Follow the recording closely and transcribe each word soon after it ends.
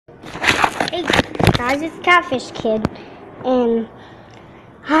Hey guys, it's Catfish Kid, and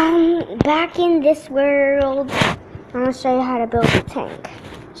back in this world, I'm gonna show you how to build a tank.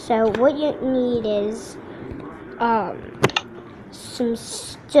 So what you need is some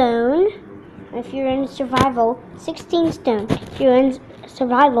stone. If you're in survival, 16 stone. If you're in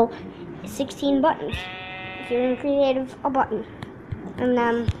survival, 16 buttons. If you're in creative, a button. And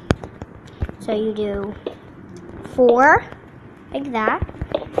then, so you do 4, like that.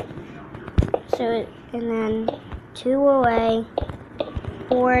 So, and then 2 away,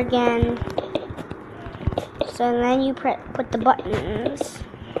 4 again. So then you put the buttons.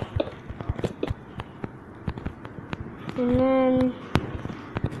 And then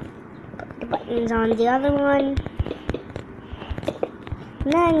put the buttons on the other one.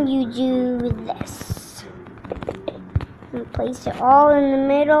 And then you do this. And place it all in the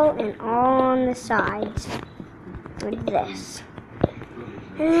middle and all on the sides. Like this.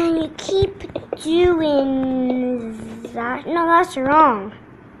 And then you keep doing that. No, that's wrong.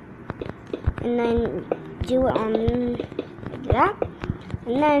 And then do it on like that.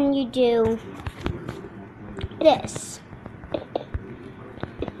 And then you do this.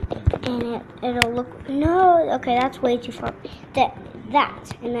 And it'll look, no, okay, that's way too far.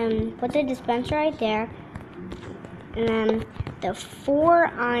 That. And then put the dispenser right there. And then the 4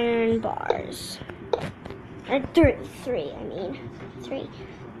 iron bars. Or 3, I mean. 3.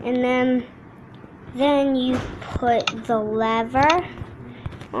 And then you put the lever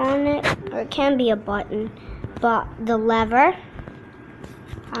on it, or it can be a button, but the lever,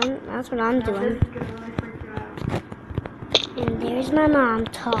 that's what I'm doing. And there's my mom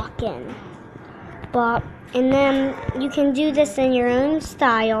talking. And then you can do this in your own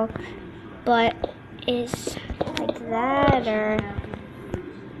style, but it's like that, or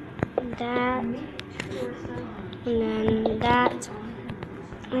that, and then that.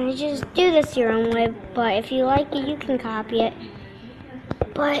 And you just do this your own way, but if you like it, you can copy it.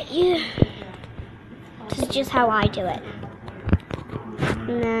 But this is just how I do it.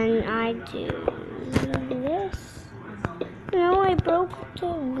 And then I do this. No, I broke the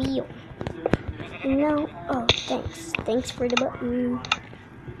wheel. No, oh, thanks. Thanks for the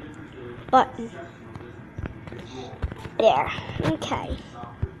button. There. Okay.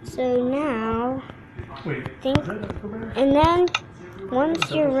 So now, and then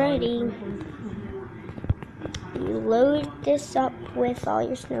once you're ready, you load this up with all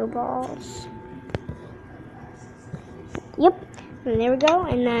your snowballs. Yep, and there we go.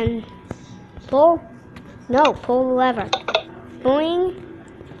 And then pull the lever. Boing.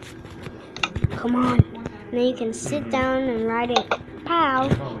 Come on. And then you can sit down and ride it. Pow.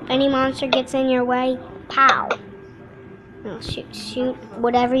 If any monster gets in your way, pow. No, shoot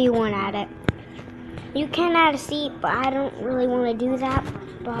whatever you want at it. You can add a seat, but I don't really want to do that.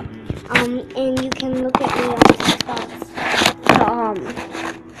 But and you can look at me on Xbox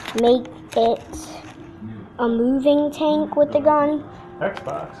to make it a moving tank with the gun.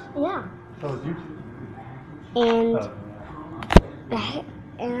 Xbox? Yeah. Oh, YouTube. And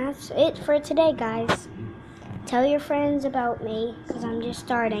that's it for today, guys. Tell your friends about me, because I'm just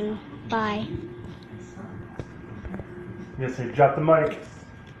starting. Bye. Yes, they dropped the mic.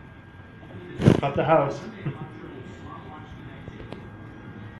 Not the house.